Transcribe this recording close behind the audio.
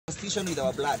constitution with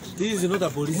our blood. This is not a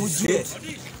police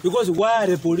state. Because why are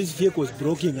the police vehicles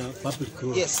blocking a public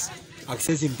road? Yes.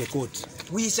 Accessing the court.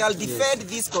 We shall defend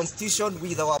this constitution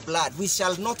with our blood. We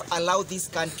shall not allow this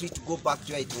country to go back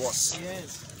to where it was.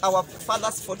 Yes. Our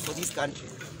fathers fought for this country.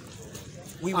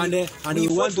 We want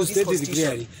to state it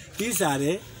clearly. These are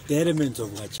the elements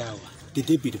of Gachagua, the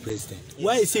deputy president. Yes.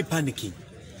 Why is he panicking?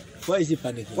 Why is he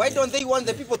panicking? Why don't they want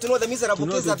the people to know the miserable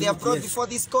case that they have brought before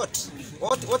this court?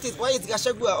 Why is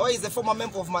Gachagua, why is the former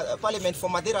member of parliament for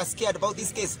Madeira scared about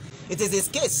this case? It is his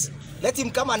case. Let him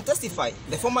come and testify.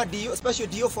 The former DO, special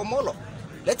DO for Molo.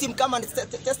 Let him come and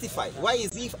testify. Why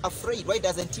is he afraid? Why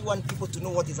doesn't he want people to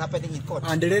know what is happening in court?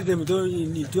 And let them do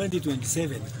in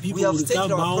 2027. People will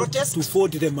come out to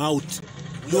vote them out.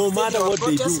 No matter what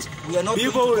they do.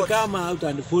 People will come out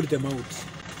and vote them out.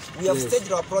 We have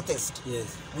staged our protest.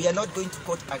 Yes. We are not going to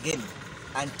court again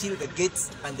until the gates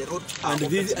and the road are open.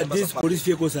 And these police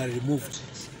vehicles are removed.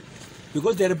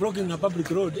 Because they are blocking a public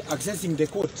road, accessing the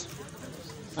court.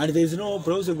 And there is no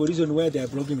plausible reason why they are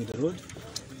blocking the road.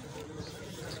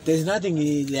 There is nothing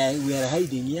we are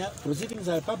hiding here. Proceedings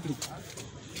are public.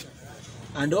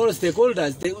 And all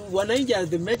stakeholders, wananchi are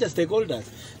the major stakeholders.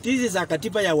 This is a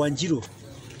katiba ya Njiru.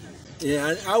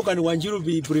 And how can Njiru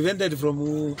be prevented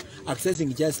from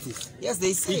accessing justice? Yes,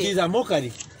 they say. It is a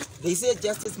mockery. They say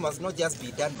justice must not just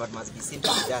be done, but must be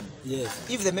simply done. Yes.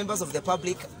 If the members of the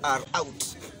public are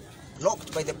out,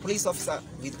 locked by the police officer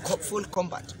with full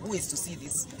combat, who is to see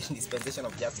this dispensation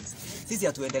of justice? Sisi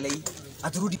hatuendelei,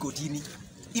 haturudi kotini.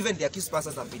 Even the accused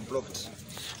persons have been blocked.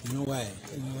 You know why?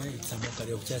 You know why it's a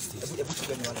mockery of justice?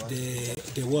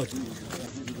 The what?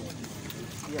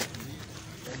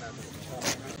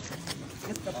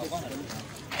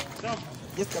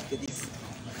 Just capture this.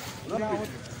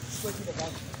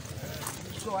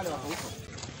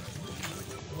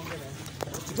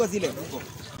 Chukua zile huko.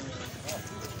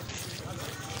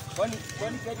 Kwani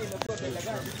kaje imekuwa mbele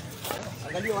gani?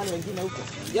 Angalia wale wengine huko.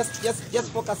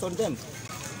 Just focus on them.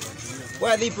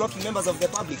 Why are they blocking members of the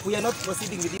public? We are not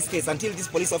proceeding with this case until these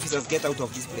police officers get out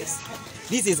of this place.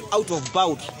 This is out of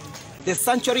bound. The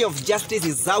sanctuary of justice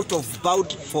is out of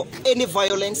bound for any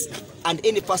violence and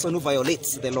any person who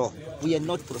violates the law. We are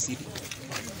not proceeding.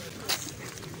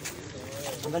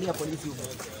 Angalia polisi huko.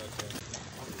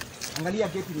 Angalia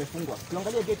gate imefungwa.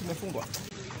 Tuangalie gate imefungwa.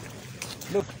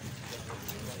 Look.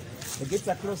 The gates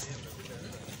are closed.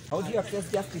 How do you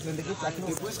access justice when the gates are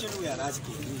closed? The question we are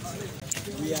asking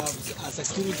is, we have a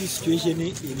security situation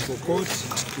in Pokot,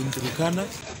 in Turkana,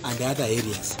 and other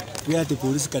areas where the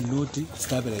police cannot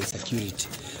stabilize security.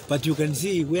 But you can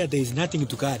see where there is nothing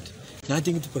to guard,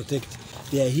 nothing to protect.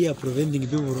 They are here preventing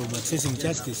people from accessing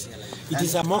justice. It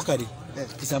is a mockery.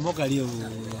 It's a mockery of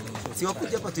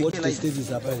what the state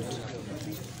is about.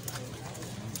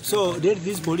 So there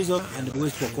is police and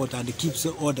West Pokot and keeps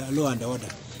order, law and order.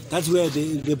 That's where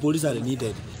the police are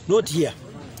needed, not here.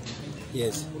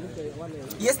 Yes.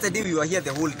 Yesterday we were here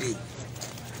the whole day.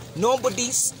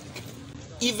 Nobody's,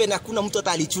 even hakuna mtu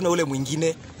hata alichuna ule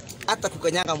mwingine, hata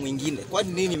kukanyaga mwingine.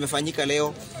 Kwani nini imefanyika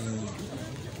leo?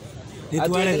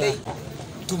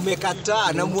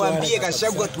 Tumekataa, na muambie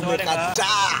Gachagua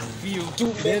tumekataa.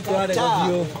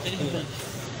 Tumekataa.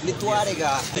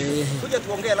 Nituarega. Kuja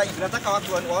tuongee live. Nataka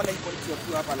watu waone hii polisi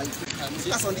wakiwa hapa live.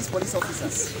 Discuss on these police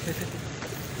officers.